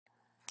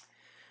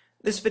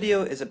This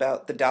video is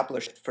about the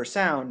Doppler shift for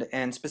sound,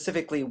 and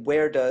specifically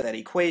where does that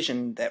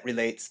equation that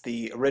relates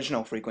the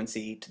original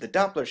frequency to the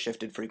Doppler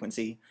shifted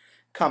frequency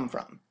come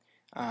from.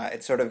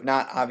 It's sort of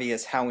not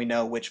obvious how we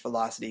know which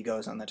velocity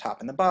goes on the top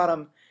and the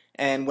bottom,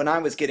 and when I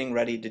was getting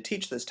ready to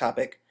teach this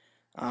topic,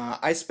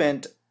 I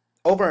spent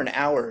over an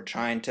hour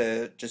trying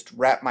to just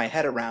wrap my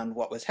head around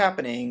what was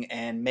happening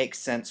and make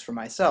sense for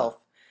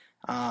myself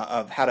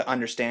of how to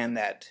understand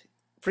that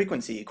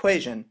frequency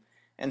equation,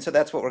 and so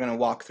that's what we're going to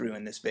walk through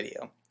in this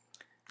video.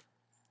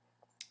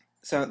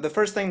 So the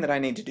first thing that I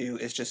need to do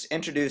is just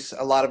introduce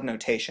a lot of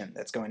notation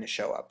that's going to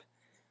show up.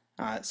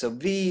 So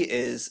v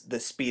is the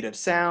speed of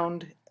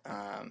sound,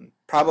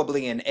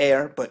 probably in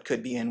air, but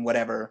could be in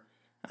whatever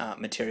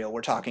material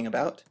we're talking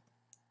about.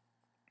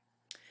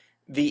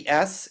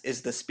 Vs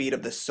is the speed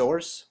of the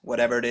source,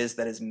 whatever it is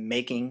that is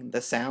making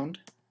the sound.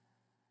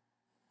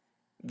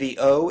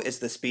 Vo is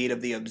the speed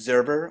of the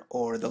observer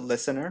or the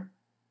listener.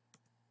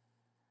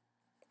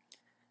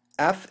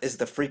 F is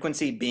the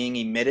frequency being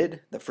emitted,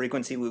 the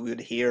frequency we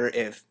would hear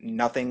if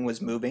nothing was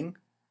moving.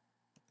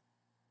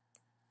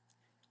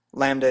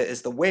 Lambda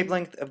is the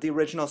wavelength of the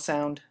original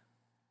sound.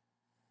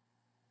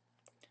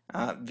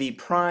 V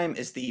prime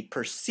is the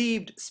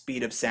perceived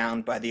speed of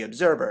sound by the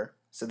observer,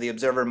 so the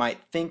observer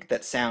might think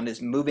that sound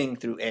is moving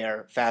through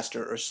air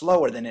faster or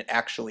slower than it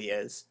actually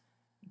is,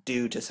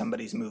 due to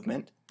somebody's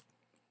movement.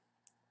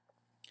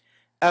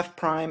 F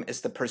prime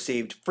is the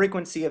perceived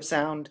frequency of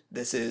sound.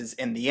 This is,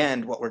 in the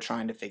end, what we're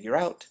trying to figure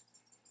out.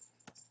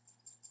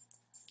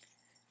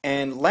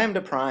 And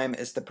lambda prime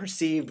is the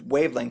perceived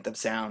wavelength of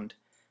sound.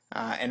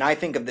 And I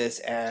think of this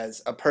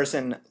as a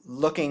person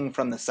looking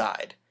from the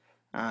side.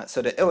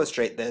 So to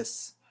illustrate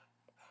this,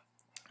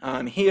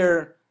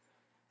 here,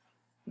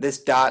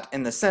 this dot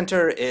in the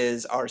center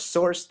is our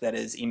source that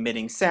is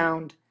emitting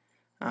sound.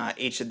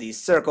 Each of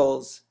these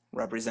circles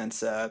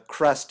represents a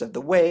crest of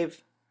the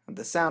wave, of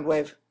the sound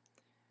wave.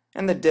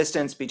 And the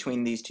distance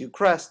between these two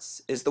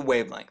crests is the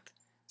wavelength.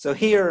 So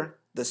here,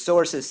 the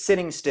source is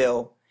sitting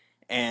still,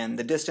 and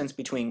the distance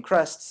between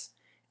crests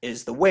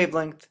is the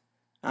wavelength.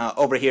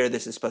 Over here,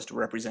 this is supposed to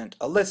represent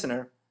a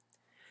listener.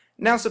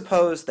 Now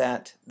suppose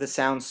that the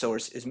sound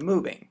source is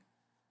moving.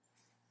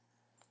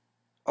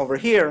 Over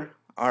here,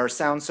 our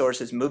sound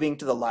source is moving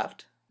to the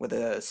left with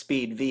a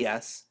speed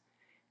Vs,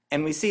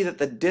 and we see that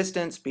the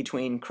distance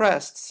between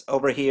crests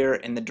over here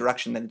in the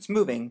direction that it's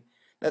moving,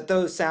 that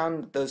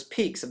those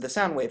peaks of the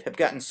sound wave have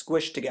gotten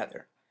squished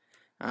together.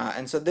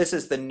 And so this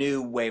is the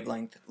new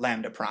wavelength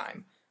lambda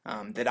prime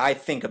that I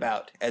think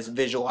about as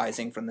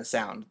visualizing from the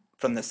sound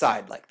from the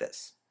side like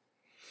this.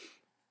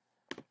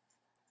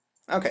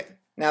 Okay,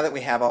 now that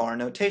we have all our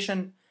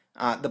notation,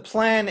 the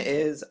plan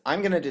is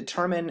I'm going to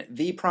determine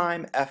v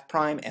prime, f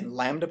prime, and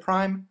lambda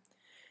prime,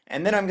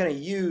 and then I'm going to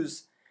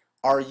use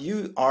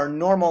our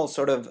normal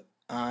sort of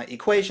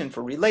equation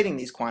for relating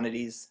these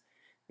quantities,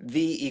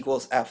 v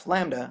equals f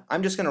lambda.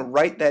 I'm just going to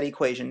write that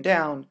equation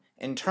down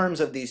in terms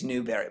of these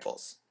new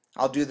variables.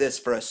 I'll do this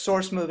for a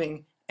source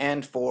moving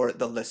and for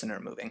the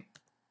listener moving.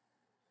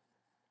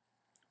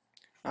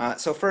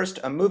 So first,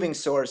 a moving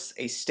source,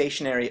 a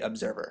stationary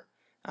observer.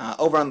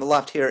 Over on the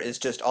left here is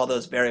just all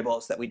those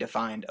variables that we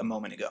defined a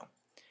moment ago.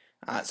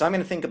 So I'm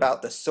going to think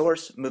about the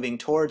source moving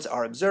towards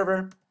our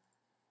observer.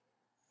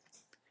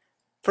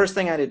 First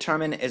thing I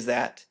determine is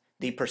that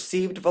the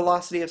perceived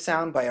velocity of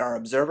sound by our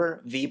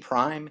observer, v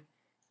prime,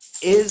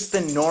 is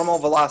the normal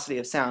velocity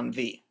of sound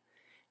v.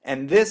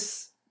 And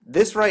this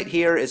right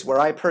here is where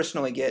I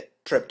personally get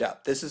tripped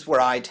up. This is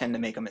where I tend to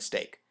make a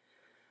mistake.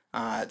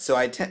 So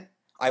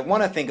I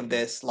want to think of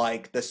this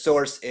like the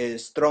source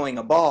is throwing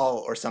a ball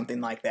or something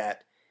like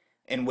that,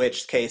 in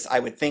which case I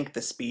would think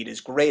the speed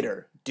is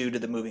greater due to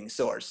the moving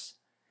source.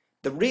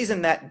 The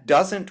reason that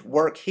doesn't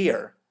work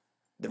here,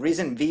 the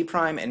reason v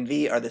prime and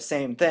v are the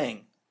same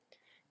thing,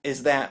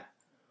 is that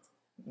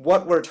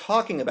what we're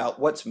talking about,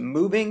 what's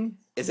moving,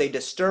 is a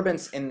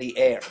disturbance in the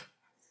air.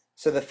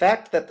 So the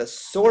fact that the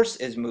source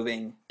is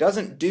moving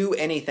doesn't do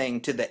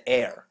anything to the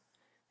air.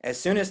 As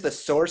soon as the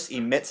source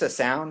emits a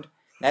sound,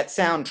 that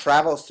sound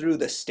travels through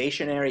the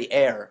stationary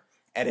air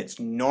at its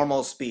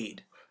normal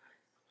speed.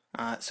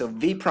 So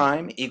v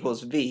prime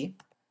equals v.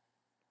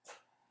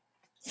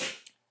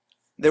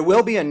 There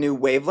will be a new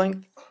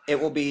wavelength. It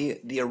will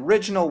be the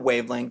original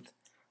wavelength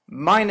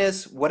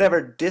minus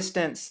whatever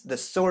distance the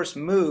source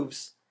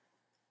moves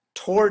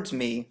towards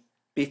me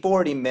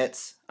before it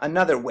emits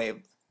another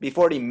wave,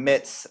 before it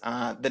emits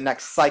the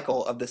next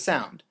cycle of the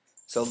sound.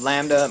 So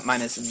lambda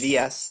minus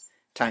Vs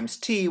times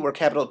t, where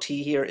capital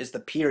T here is the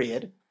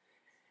period.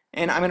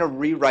 And I'm going to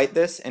rewrite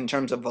this in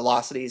terms of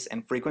velocities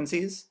and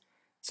frequencies.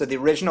 So the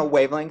original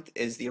wavelength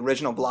is the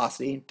original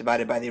velocity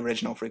divided by the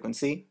original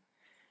frequency,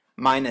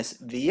 minus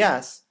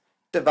Vs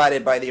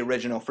divided by the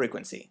original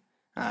frequency.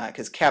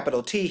 Because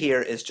capital T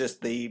here is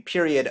just the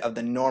period of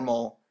the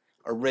normal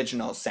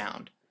original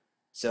sound.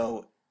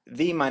 So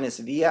V minus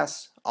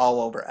Vs all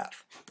over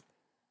F.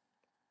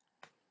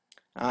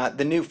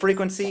 The new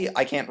frequency,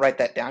 I can't write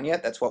that down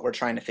yet. That's what we're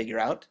trying to figure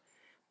out.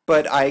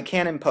 But I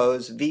can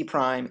impose V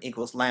prime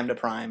equals lambda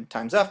prime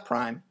times F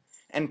prime,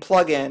 and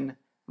plug in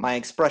my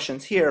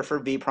expressions here for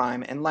v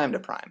prime and lambda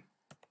prime.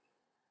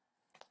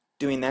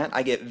 Doing that,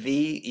 I get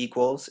v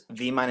equals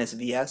v minus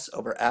vs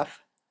over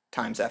f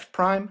times f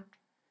prime.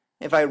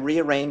 If I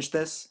rearrange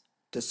this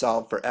to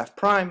solve for f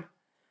prime,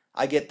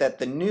 I get that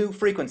the new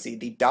frequency,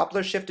 the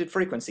Doppler shifted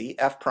frequency,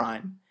 f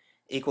prime,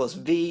 equals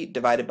v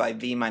divided by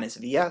v minus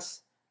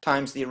vs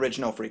times the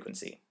original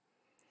frequency.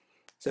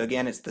 So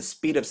again, it's the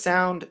speed of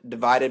sound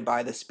divided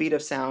by the speed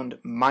of sound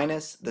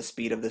minus the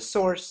speed of the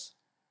source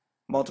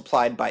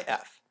multiplied by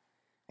f.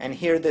 And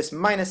here this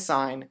minus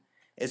sign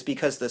is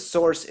because the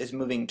source is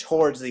moving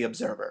towards the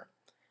observer.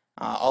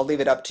 I'll leave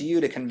it up to you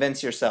to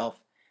convince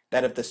yourself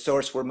that if the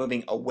source were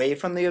moving away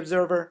from the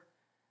observer,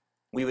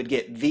 we would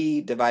get v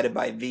divided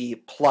by v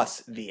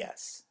plus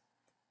vs.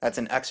 That's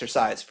an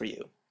exercise for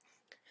you.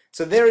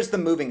 So there is the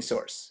moving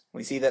source.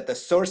 We see that the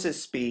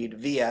source's speed,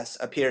 vs,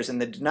 appears in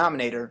the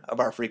denominator of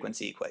our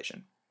frequency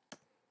equation.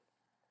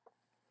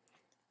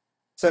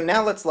 So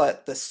now let's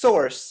let the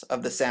source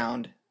of the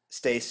sound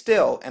stay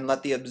still and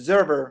let the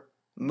observer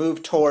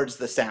move towards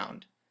the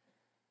sound.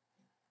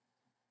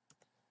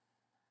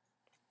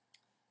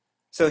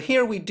 So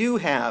here we do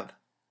have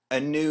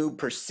a new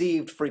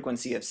perceived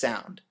frequency of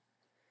sound.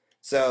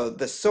 So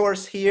the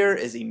source here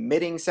is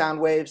emitting sound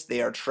waves.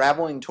 They are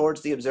traveling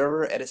towards the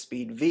observer at a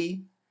speed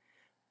v.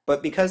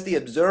 But because the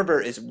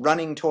observer is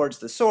running towards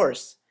the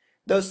source,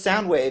 those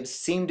sound waves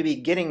seem to be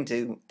getting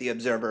to the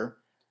observer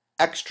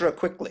extra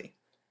quickly.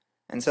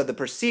 And so the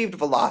perceived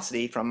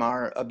velocity from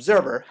our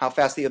observer, how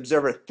fast the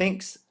observer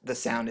thinks the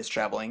sound is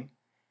traveling,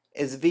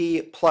 is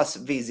v plus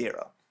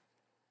v0.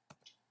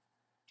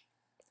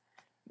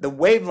 The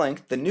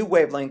wavelength, the new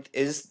wavelength,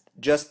 is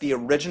just the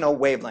original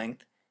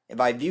wavelength. If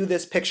I view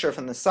this picture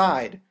from the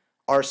side,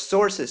 our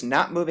source is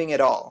not moving at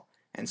all.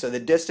 And so the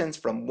distance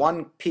from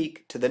one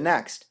peak to the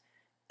next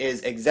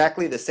is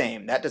exactly the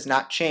same. That does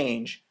not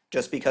change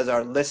just because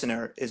our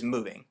listener is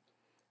moving.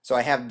 So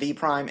I have v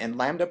prime and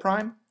lambda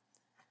prime.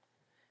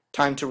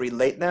 Time to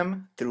relate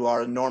them through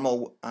our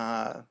normal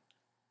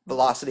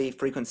velocity,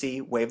 frequency,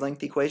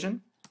 wavelength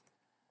equation.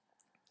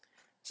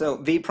 So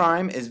v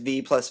prime is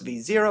v plus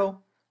v0.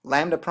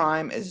 Lambda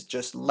prime is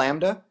just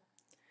lambda.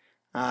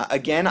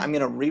 Again, I'm going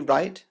to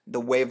rewrite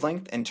the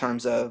wavelength in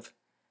terms of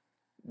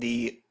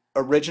the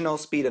original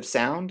speed of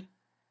sound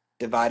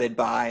divided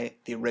by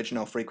the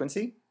original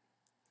frequency.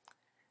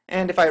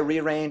 And if I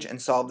rearrange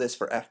and solve this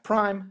for f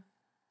prime,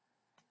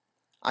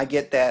 I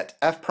get that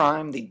f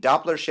prime, the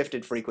Doppler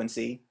shifted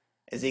frequency,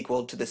 is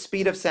equal to the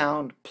speed of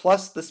sound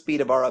plus the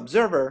speed of our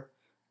observer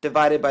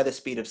divided by the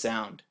speed of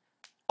sound,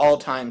 all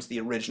times the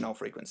original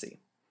frequency.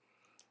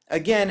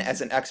 Again, as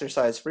an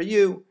exercise for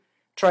you,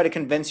 try to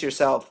convince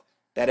yourself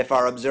that if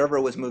our observer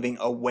was moving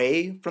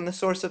away from the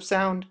source of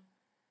sound,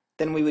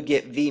 then we would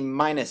get v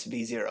minus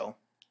v0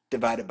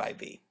 divided by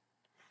v.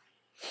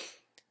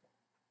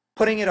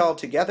 Putting it all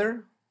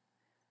together,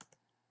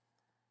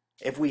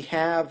 if we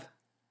have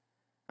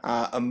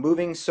a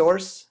moving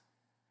source,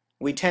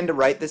 we tend to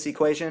write this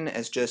equation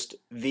as just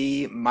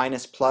v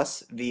minus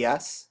plus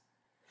vs.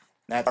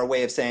 That's our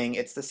way of saying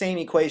it's the same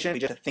equation. We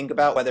just have to think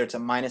about whether it's a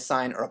minus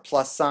sign or a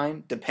plus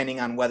sign, depending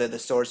on whether the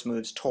source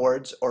moves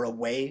towards or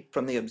away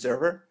from the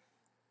observer.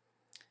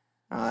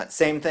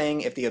 Same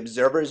thing if the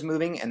observer is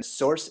moving and the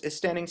source is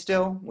standing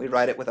still, we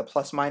write it with a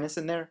plus minus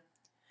in there.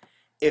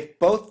 If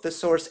both the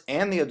source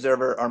and the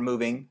observer are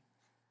moving,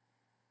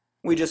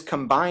 we just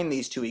combine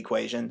these two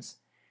equations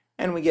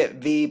and we get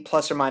v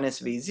plus or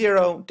minus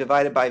v0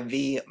 divided by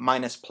v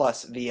minus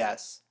plus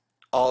vs,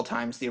 all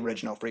times the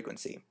original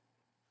frequency.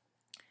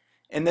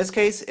 In this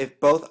case, if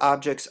both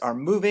objects are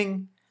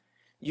moving,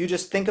 you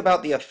just think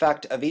about the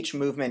effect of each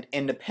movement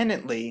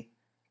independently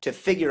to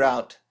figure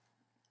out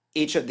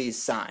each of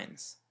these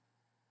signs.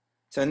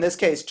 So in this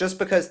case, just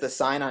because the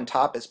sign on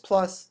top is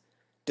plus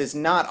does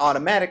not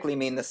automatically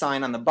mean the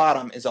sign on the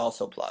bottom is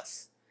also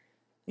plus.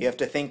 You have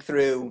to think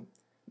through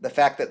the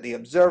fact that the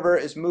observer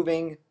is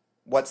moving.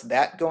 What's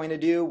that going to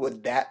do?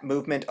 Would that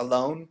movement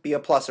alone be a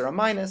plus or a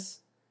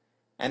minus?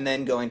 And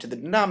then going to the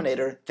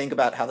denominator, think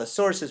about how the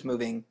source is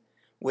moving.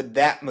 Would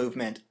that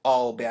movement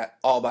all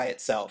by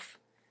itself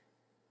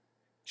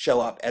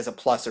show up as a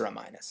plus or a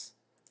minus?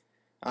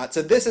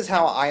 So this is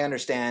how I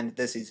understand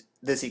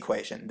this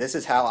equation. This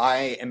is how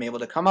I am able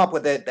to come up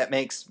with it. That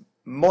makes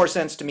more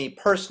sense to me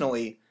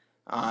personally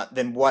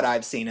than what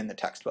I've seen in the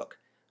textbook.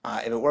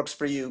 If it works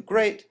for you,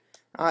 great.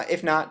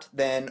 If not,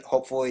 then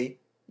hopefully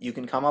you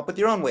can come up with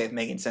your own way of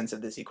making sense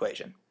of this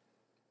equation.